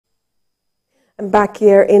Back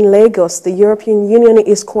here in Lagos, the European Union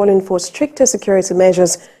is calling for stricter security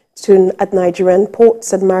measures at Nigerian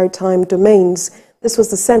ports and maritime domains. This was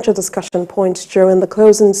the central discussion point during the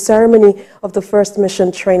closing ceremony of the first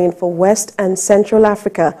mission training for West and Central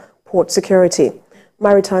Africa port security.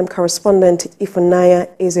 Maritime correspondent Ifunanya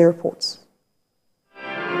Eze reports.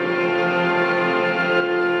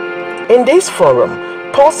 In this forum,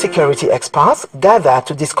 port security experts gather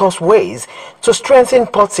to discuss ways to strengthen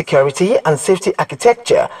port security and safety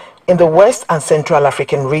architecture in the West and Central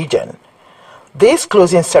African region. This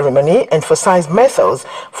closing ceremony emphasized methods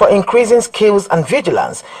for increasing skills and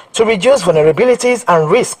vigilance to reduce vulnerabilities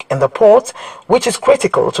and risk in the port, which is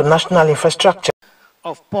critical to national infrastructure.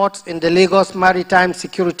 Of ports in the Lagos Maritime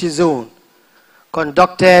Security Zone,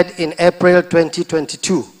 conducted in April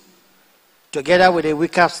 2022, together with a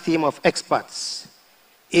WICAP's team of experts,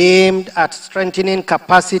 aimed at strengthening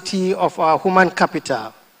capacity of our human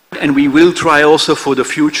capital. And we will try also for the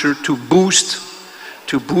future to boost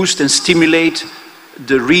and stimulate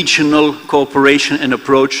the regional cooperation and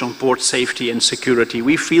approach on port safety and security.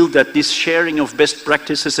 We feel that this sharing of best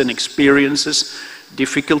practices and experiences,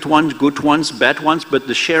 difficult ones, good ones, bad ones, but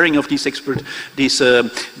the sharing of these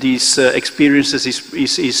experiences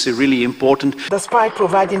is really important. Despite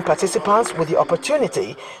providing participants with the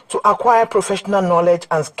opportunity to acquire professional knowledge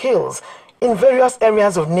and skills in various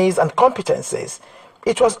areas of needs and competencies,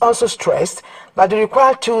 it was also stressed that the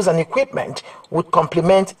required tools and equipment would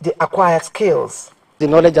complement the acquired skills. The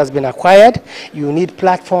knowledge has been acquired. You need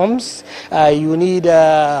platforms, you need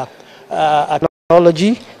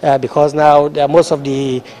technology, because now most of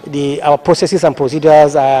our processes and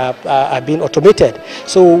procedures are being automated.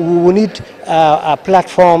 So we will need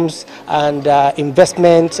platforms and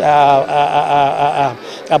investment,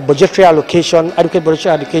 budgetary allocation, adequate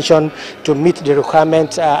budgetary allocation to meet the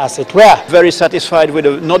requirement as it were. Very satisfied with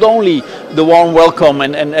not only the warm welcome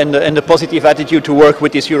and the positive attitude to work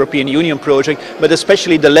with this European Union project, but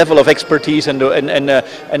especially the level of expertise and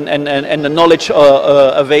the knowledge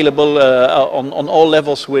available on all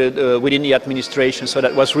levels within the administration. So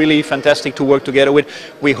that was really fantastic to work together with.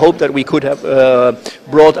 We hope that we could have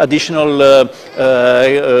brought additional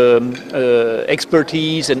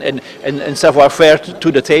expertise and savoir-faire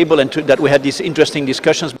to the table, and that we had these interesting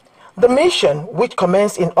discussions. The mission, which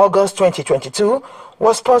commenced in August 2022,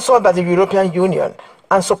 was sponsored by the European Union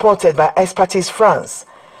and supported by Expertise France.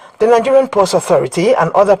 The Nigerian Ports Authority and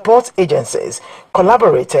other port agencies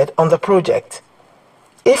collaborated on the project.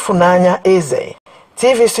 Ifunanya Eze,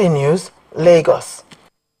 TVC News, Lagos.